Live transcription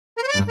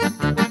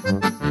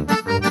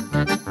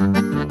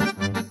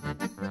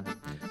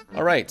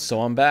Alright,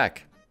 so I'm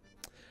back.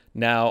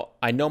 Now,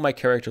 I know my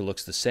character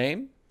looks the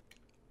same,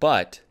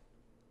 but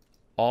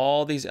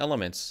all these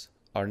elements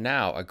are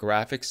now a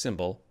graphic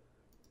symbol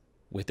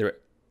with their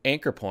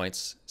anchor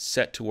points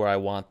set to where I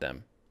want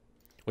them,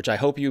 which I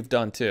hope you've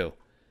done too.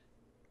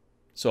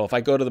 So if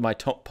I go to my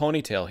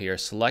ponytail here,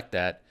 select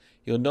that,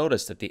 you'll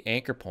notice that the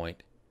anchor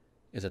point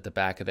is at the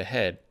back of the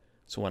head.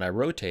 So when I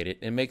rotate it,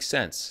 it makes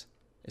sense.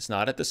 It's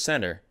not at the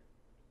center,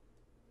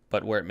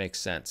 but where it makes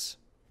sense.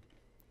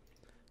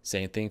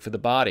 Same thing for the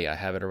body. I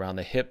have it around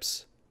the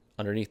hips,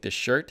 underneath this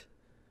shirt.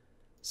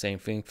 Same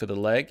thing for the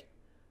leg.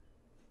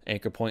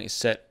 Anchor point is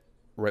set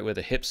right where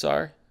the hips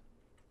are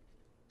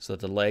so that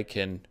the leg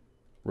can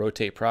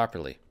rotate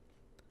properly.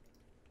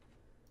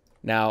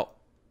 Now,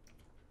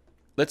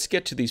 let's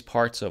get to these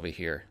parts over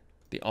here.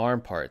 The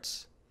arm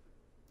parts,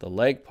 the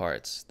leg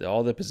parts,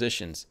 all the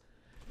positions.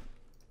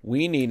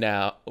 We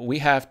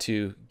have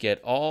to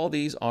get all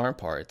these arm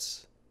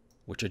parts,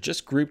 which are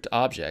just grouped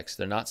objects,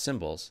 they're not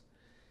symbols,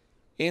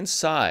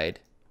 inside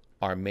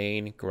our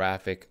main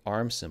graphic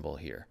arm symbol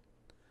here.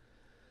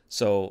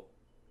 So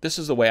this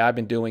is the way I've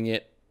been doing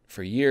it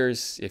for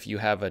years. If you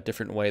have a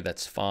different way,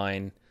 that's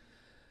fine.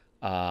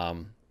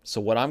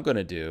 So what I'm going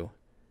to do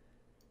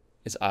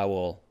is I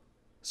will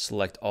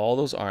select all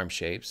those arm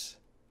shapes,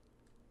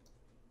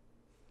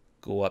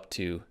 go up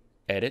to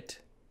Edit,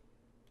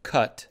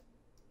 Cut.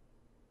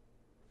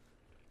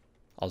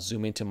 I'll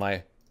zoom into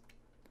my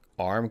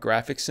arm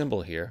graphic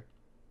symbol here.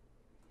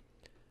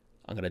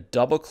 I'm going to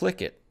double click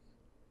it.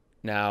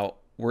 Now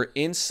we're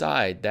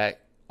inside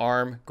that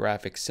arm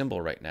graphic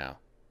symbol right now.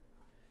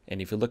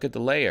 And if you look at the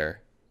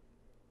layer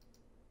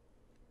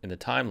in the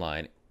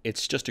timeline,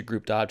 it's just a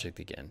grouped object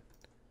again,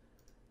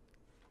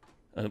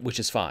 which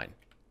is fine.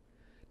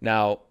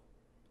 Now,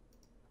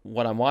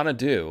 what I want to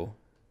do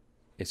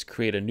is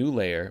create a new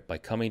layer by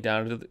coming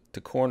down to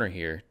the corner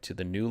here to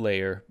the New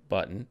Layer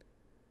button,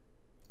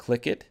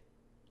 click it,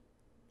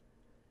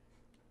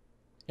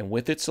 and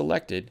with it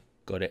selected,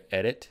 go to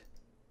Edit,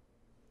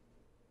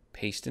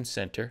 Paste and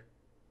Center,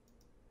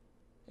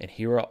 and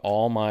here are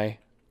all my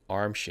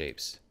arm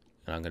shapes.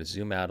 And I'm going to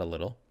zoom out a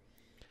little,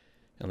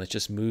 and let's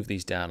just move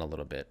these down a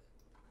little bit.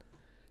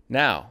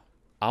 Now,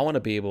 I want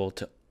to be able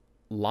to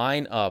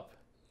line up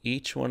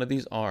each one of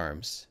these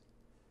arms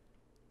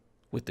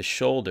with the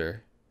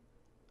shoulder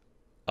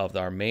of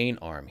our main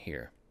arm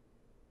here.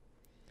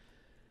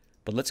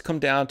 But let's come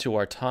down to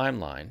our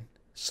timeline,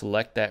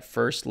 select that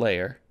first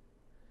layer,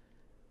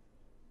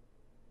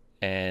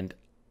 and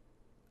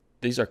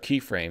these are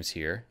keyframes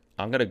here.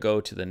 I'm going to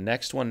go to the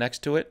next one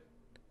next to it.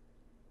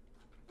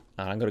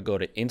 I'm going to go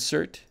to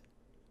Insert,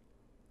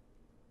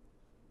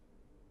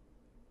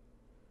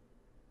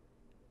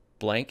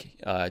 Blank,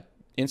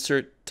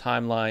 Insert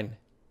Timeline,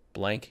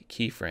 Blank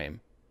Keyframe.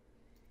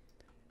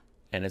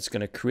 And it's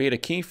going to create a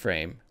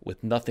keyframe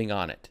with nothing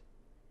on it.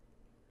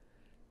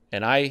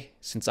 And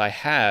since I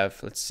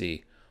have, let's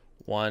see,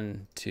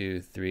 1,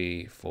 2,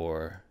 3,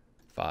 4,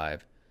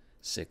 5,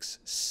 6,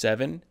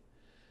 7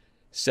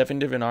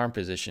 different arm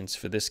positions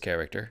for this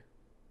character,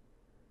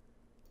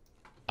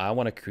 I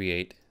want to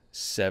create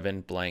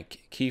 7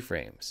 blank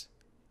keyframes.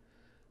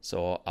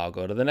 So I'll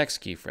go to the next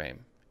keyframe,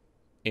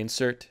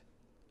 Insert,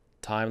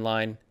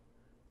 Timeline,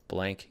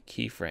 Blank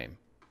Keyframe.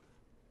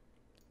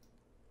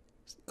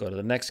 Go to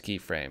the next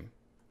keyframe,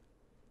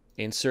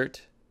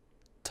 Insert,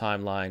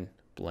 Timeline,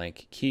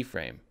 Blank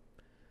Keyframe.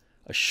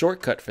 A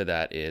shortcut for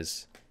that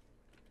is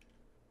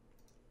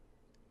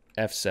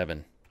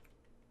F7.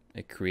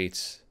 It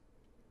creates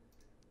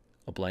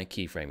a blank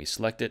keyframe. You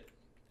select it,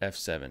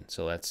 F7.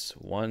 So that's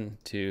 1,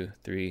 2,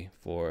 3,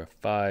 4,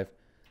 5,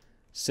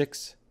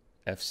 6,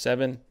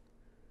 F7,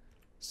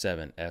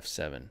 7,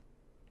 F7.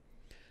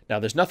 Now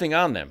there's nothing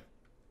on them,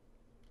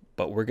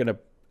 but we're going to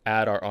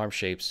add our arm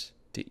shapes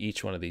to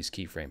each one of these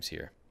keyframes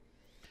here.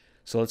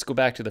 So let's go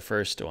back to the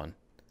first one.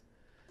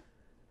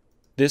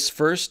 This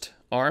first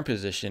arm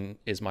position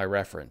is my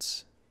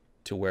reference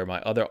to where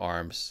my other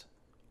arms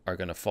are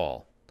going to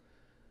fall.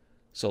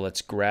 So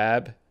let's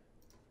grab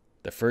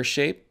the first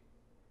shape.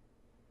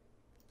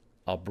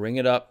 I'll bring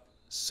it up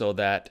so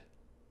that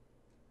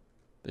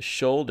the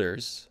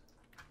shoulders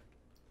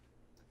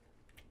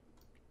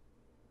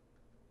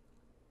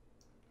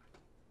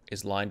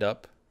is lined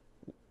up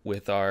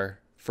with our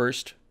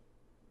first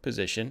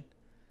position.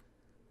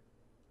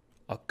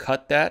 I'll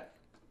cut that,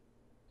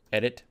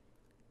 Edit,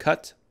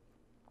 Cut.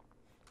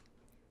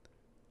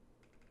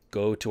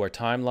 Go to our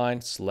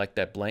timeline, select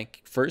that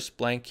first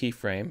blank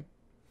keyframe,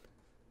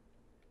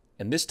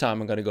 and this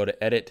time I'm going to go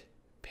to Edit,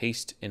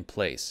 Paste in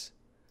Place.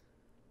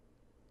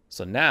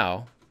 So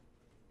now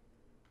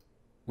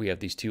we have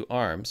these two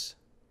arms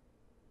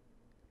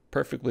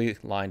perfectly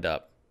lined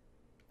up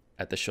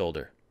at the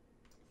shoulder.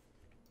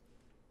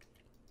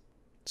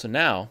 So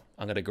now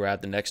I'm going to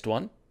grab the next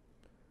one,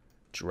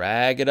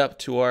 drag it up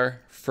to our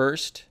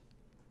first,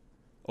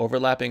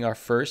 overlapping our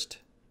first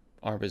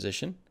arm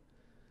position,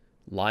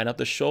 line up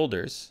the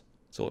shoulders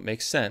so it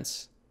makes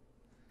sense,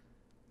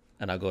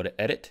 and I'll go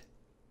to Edit,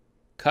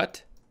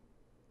 cut,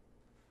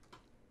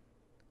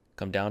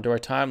 come down to our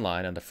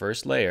timeline on the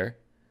first layer,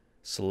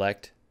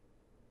 select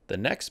the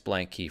next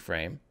blank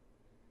keyframe,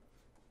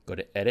 go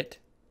to Edit,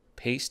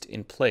 Paste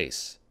in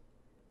Place,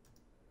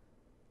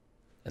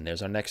 and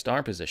there's our next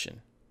arm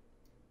position.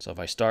 So if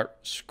I start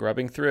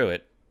scrubbing through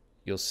it,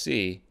 you'll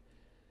see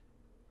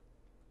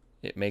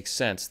it makes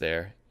sense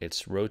there.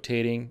 It's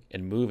rotating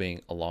and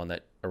moving around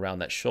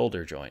that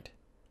shoulder joint.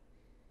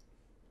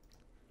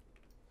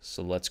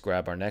 So let's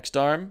grab our next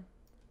arm,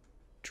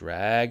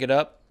 drag it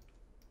up,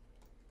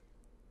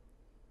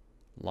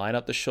 line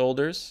up the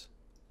shoulders,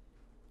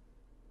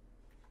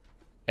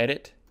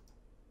 edit,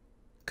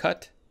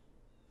 cut,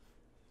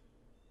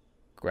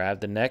 grab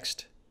the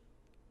next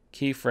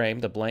keyframe,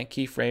 the blank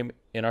keyframe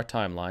in our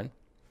timeline,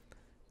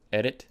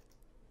 edit,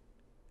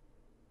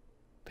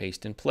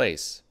 paste in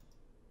place.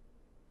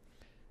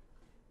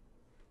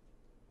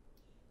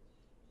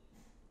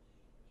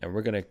 And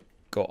we're going to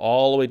go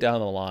all the way down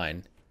the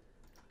line,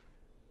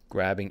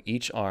 grabbing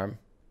each arm,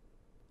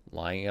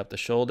 lining up the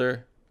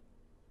shoulder,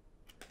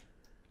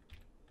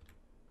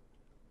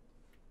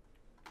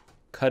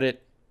 cut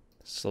it,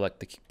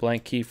 select the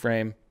blank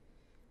keyframe,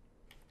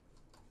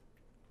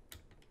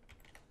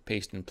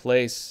 paste in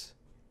place,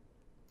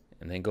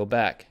 and then go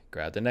back,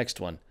 grab the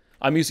next one.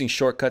 I'm using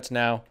shortcuts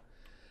now.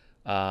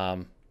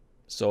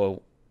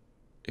 So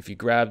if you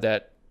grab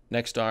that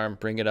next arm,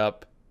 bring it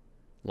up,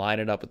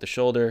 line it up with the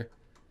shoulder,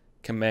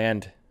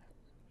 Command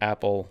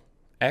Apple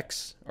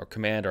X or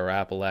Command or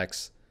Apple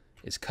X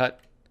is cut.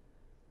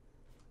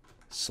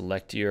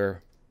 Select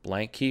your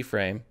blank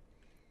keyframe.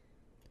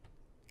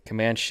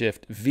 Command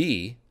Shift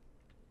V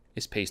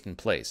is paste in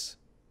place.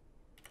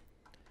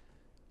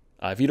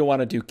 If you don't want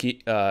to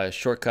do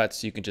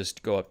shortcuts, you can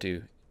just go up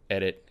to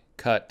Edit,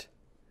 Cut,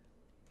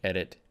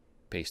 Edit,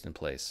 Paste in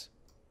Place.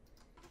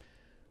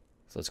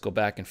 So let's go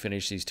back and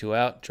finish these two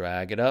out.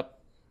 Drag it up,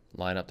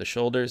 line up the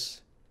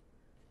shoulders.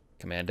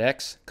 Command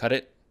X, cut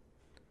it.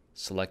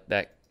 Select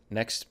that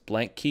next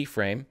blank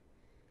keyframe.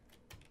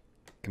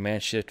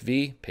 Command Shift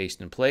V, paste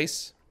in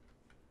place.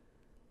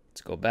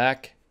 Let's go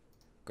back,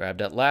 grab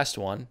that last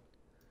one,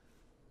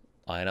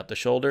 line up the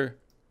shoulder.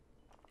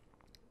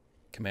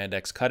 Command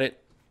X, cut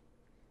it.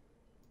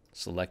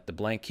 Select the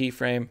blank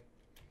keyframe.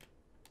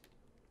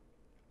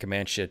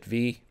 Command Shift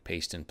V,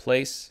 paste in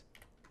place.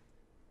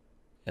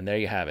 And there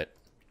you have it.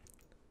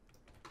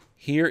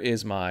 Here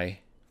is my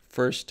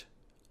first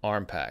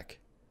arm pack.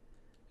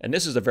 And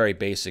this is a very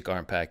basic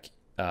arm pack.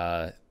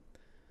 For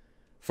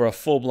a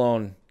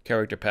full-blown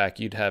character pack,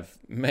 you'd have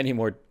many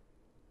more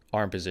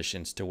arm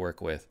positions to work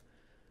with.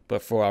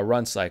 But for our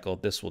run cycle,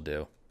 this will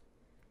do.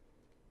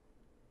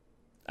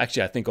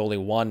 Actually, I think only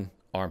one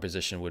arm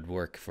position would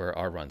work for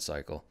our run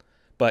cycle.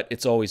 But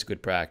it's always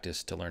good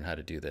practice to learn how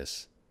to do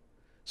this.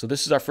 So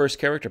this is our first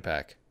character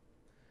pack.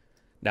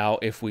 Now,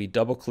 if we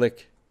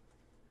double-click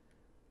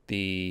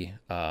the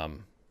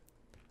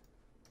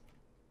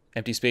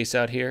empty space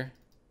out here,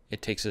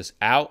 it takes us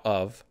out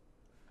of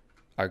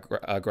our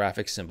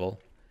graphic symbol,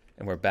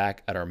 and we're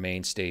back at our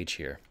main stage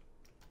here.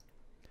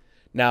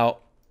 Now,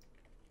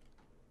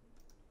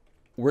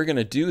 we're going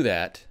to do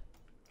that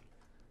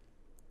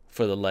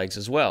for the legs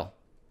as well.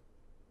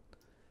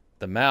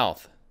 The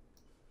mouth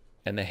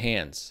and the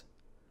hands.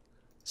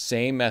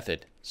 Same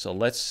method. So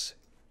let's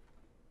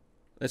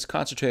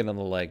concentrate on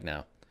the leg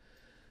now.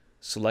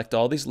 Select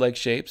all these leg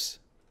shapes,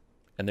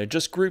 and they're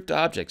just grouped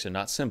objects, they're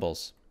not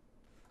symbols.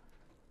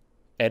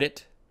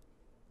 Edit,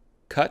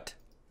 cut.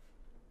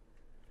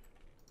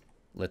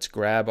 Let's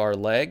grab our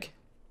leg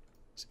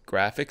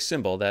graphic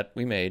symbol that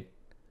we made,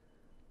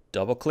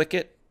 double click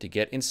it to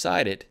get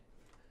inside it,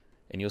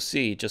 and you'll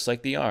see, just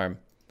like the arm,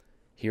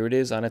 here it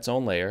is on its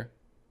own layer.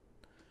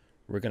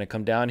 We're going to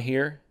come down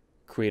here,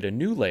 create a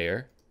new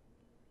layer.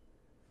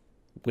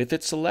 With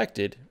it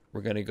selected,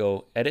 we're going to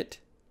go Edit,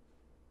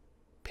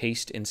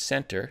 Paste in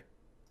Center,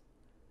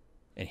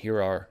 and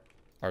here are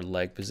our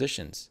leg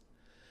positions.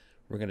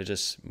 We're going to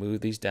just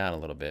move these down a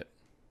little bit.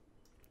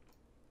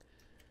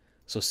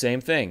 So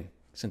same thing,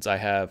 since I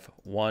have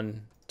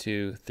 1,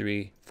 2,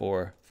 3,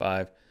 4,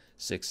 5,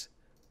 6,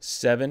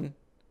 7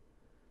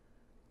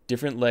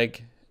 different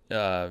leg,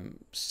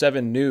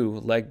 7 new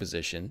leg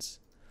positions.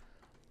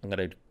 I'm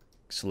going to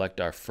select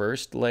our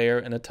first layer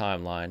in the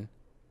timeline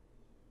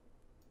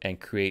and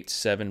create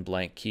 7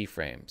 blank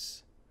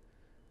keyframes.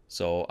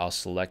 So I'll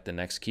select the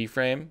next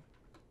keyframe,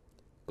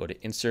 go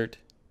to Insert,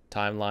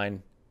 Timeline,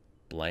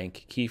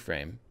 Blank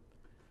Keyframe.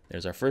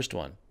 There's our first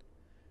one.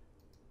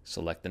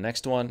 Select the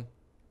next one,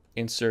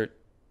 Insert,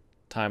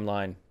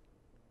 Timeline,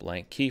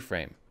 Blank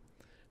Keyframe.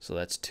 So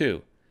that's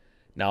 2.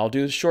 Now I'll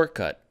do the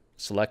shortcut.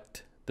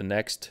 Select the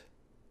next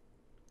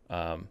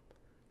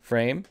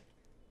frame,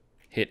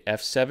 hit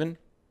F7,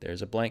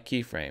 there's a blank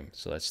keyframe.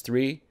 So that's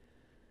 3,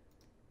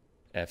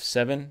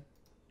 F7,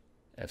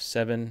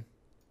 F7,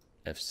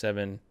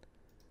 F7,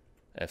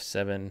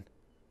 F7.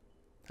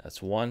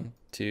 That's 1,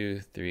 2,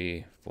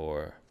 3,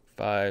 4,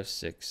 5,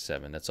 6,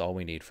 7. That's all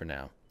we need for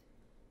now.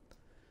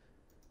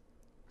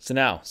 So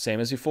now, same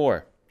as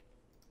before.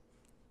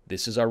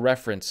 This is our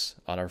reference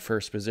on our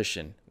first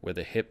position where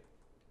the hip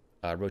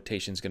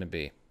rotation is going to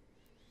be.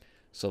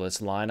 So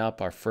let's line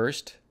up our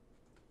first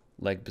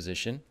leg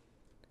position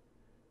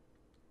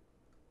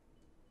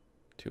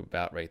to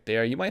about right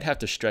there. You might have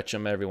to stretch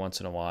them every once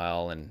in a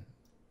while. And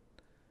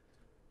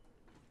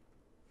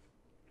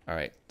all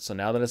right, so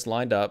now that it's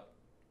lined up,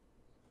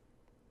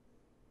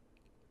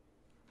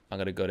 I'm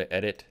going to go to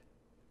Edit,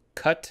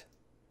 Cut,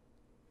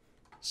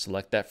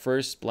 select that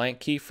first blank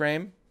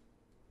keyframe,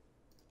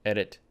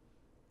 Edit,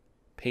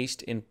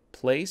 Paste in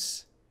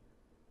Place,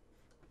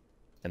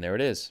 and there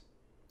it is.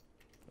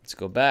 Let's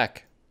go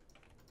back.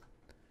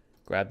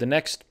 Grab the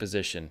next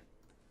position.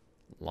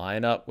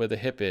 Line up where the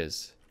hip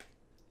is,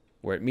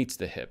 where it meets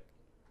the hip.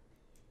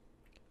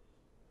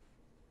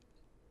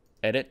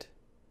 Edit,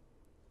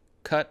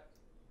 Cut,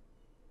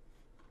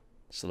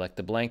 select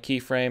the blank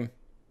keyframe,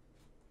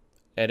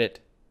 Edit,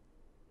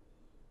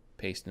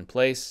 Paste in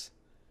Place,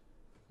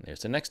 and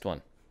there's the next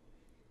one.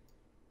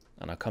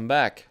 And I'll come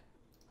back,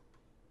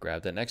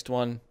 grab that next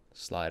one,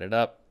 slide it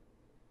up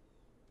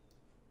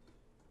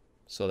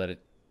so that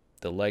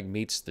the leg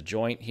meets the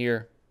joint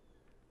here.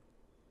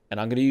 And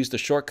I'm going to use the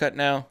shortcut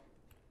now,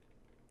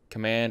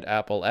 Command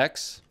Apple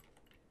X,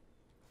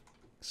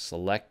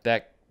 select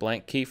that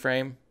blank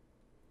keyframe,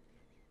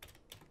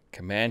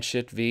 Command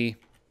Shift V,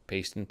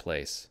 paste in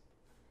place.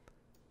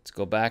 Let's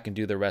go back and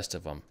do the rest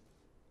of them.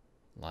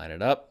 Line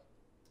it up.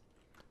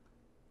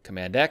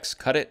 Command X,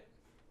 cut it.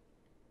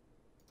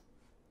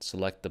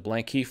 Select the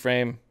blank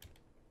keyframe.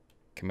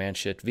 Command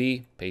Shift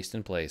V, paste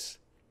in place.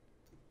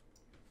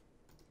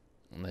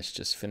 And let's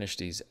just finish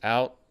these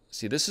out.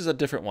 See, this is a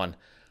different one.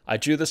 I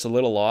drew this a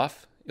little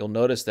off. You'll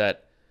notice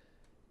that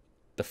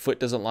the foot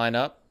doesn't line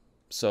up.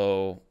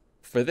 So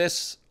for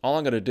this, all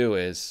I'm going to do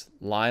is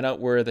line up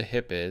where the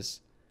hip is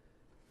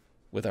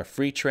with our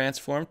free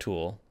transform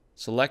tool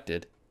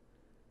selected,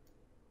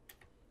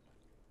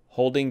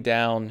 holding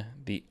down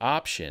the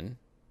Option,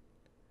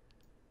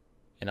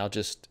 and I'll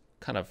just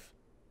kind of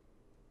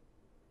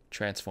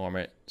transform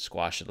it,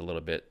 squash it a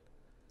little bit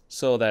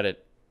so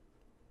that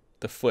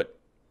the foot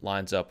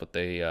lines up with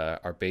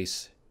our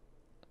base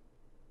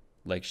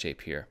leg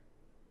shape here.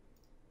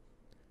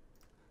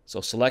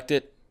 So select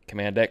it,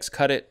 Command X,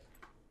 cut it,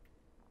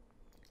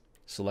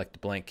 select the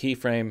blank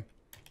keyframe,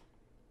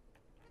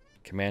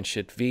 Command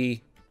Shift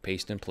V,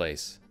 paste in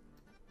place.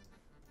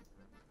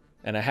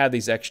 And I have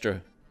these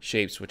extra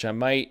shapes which I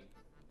might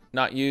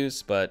not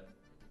use, but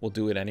we'll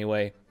do it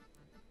anyway.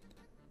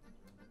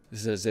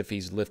 This is as if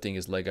he's lifting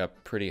his leg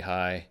up pretty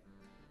high.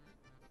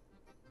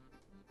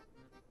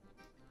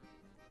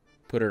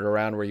 Put it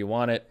around where you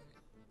want it.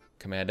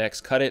 Command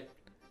X, cut it.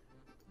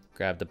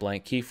 Grab the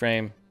blank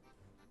keyframe.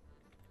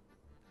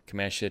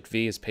 Command Shift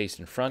V is paste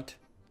in front.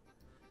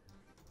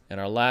 And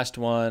our last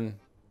one,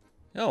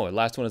 oh, our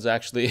last one is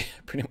actually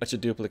pretty much a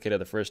duplicate of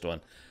the first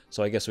one.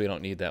 So I guess we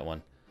don't need that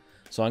one.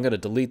 So I'm going to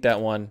delete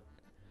that one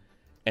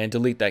and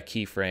delete that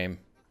keyframe.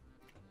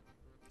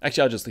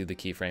 Actually, I'll just leave the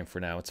keyframe for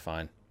now. It's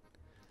fine.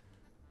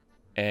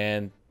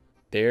 And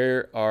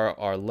there are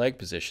our leg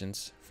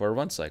positions for a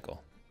run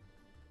cycle.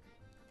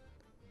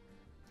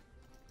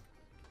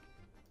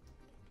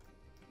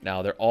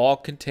 Now they're all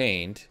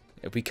contained.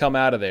 If we come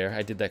out of there,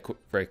 I did that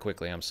very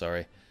quickly, I'm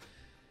sorry.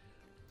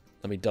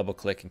 Let me double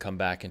click and come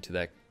back into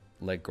that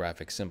leg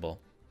graphic symbol.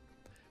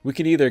 We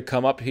can either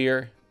come up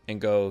here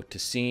and go to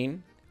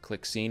Scene,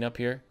 click Scene up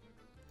here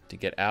to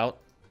get out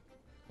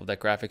of that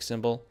graphic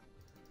symbol.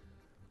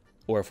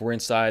 Or if we're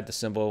inside the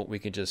symbol, we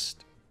can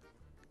just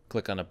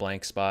click on a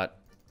blank spot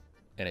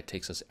and it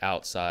takes us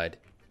outside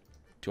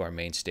to our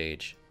main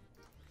stage.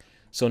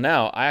 So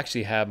now I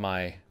actually have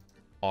my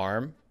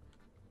arm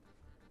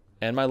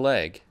and my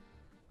leg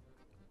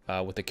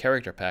with the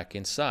character pack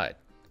inside.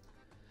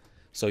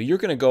 So you're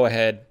going to go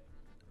ahead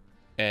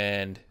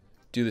and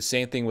do the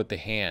same thing with the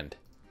hand,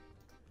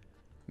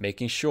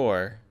 making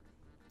sure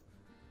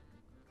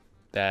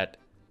that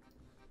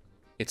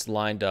it's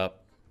lined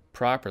up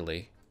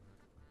properly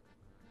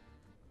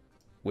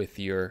with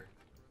your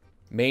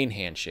main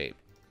hand shape.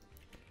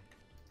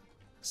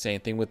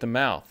 Same thing with the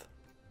mouth.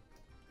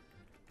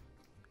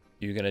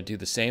 You're going to do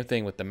the same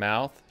thing with the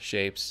mouth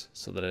shapes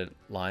so that it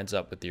lines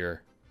up with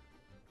your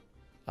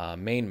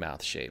main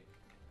mouth shape.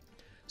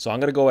 So I'm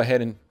going to go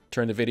ahead and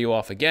turn the video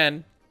off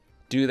again,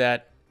 do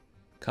that,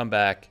 come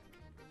back,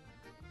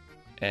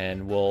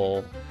 and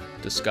we'll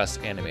discuss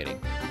animating.